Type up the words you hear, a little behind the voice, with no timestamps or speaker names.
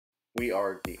We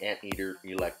are the Anteater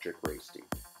Electric Race Team.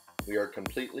 We are a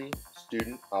completely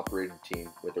student-operated team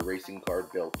with a racing car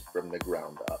built from the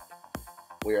ground up.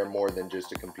 We are more than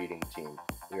just a competing team.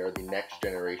 We are the next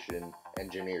generation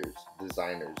engineers,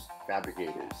 designers,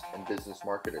 fabricators, and business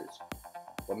marketers.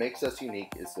 What makes us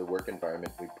unique is the work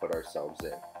environment we put ourselves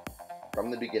in.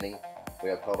 From the beginning, we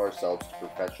have held ourselves to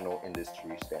professional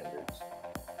industry standards.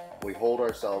 We hold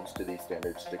ourselves to these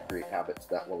standards to create habits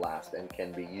that will last and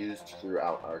can be used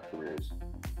throughout our careers.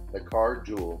 The car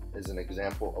Jewel is an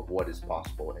example of what is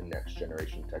possible in next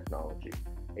generation technology,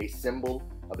 a symbol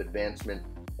of advancement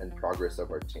and progress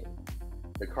of our team.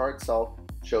 The car itself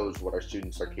shows what our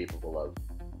students are capable of,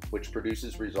 which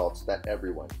produces results that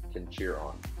everyone can cheer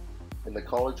on. In the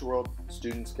college world,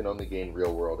 students can only gain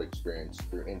real-world experience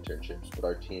through internships, but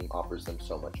our team offers them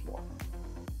so much more.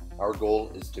 Our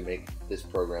goal is to make this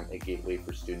program a gateway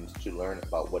for students to learn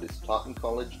about what is taught in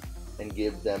college and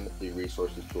give them the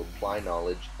resources to apply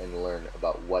knowledge and learn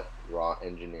about what raw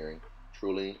engineering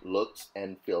truly looks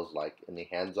and feels like in the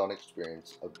hands-on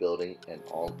experience of building an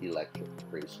all-electric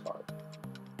race car.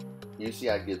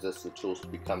 UCI gives us the tools to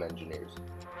become engineers.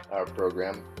 Our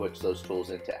program puts those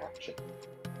tools into action.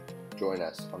 Join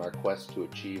us on our quest to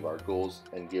achieve our goals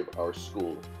and give our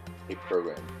school a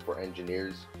program for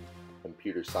engineers,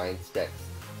 computer science techs,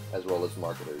 as well as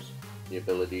marketers, the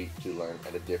ability to learn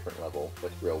at a different level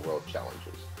with real-world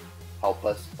challenges. Help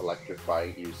us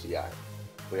electrify UCI.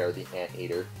 We are the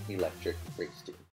Anteater Electric Race Team.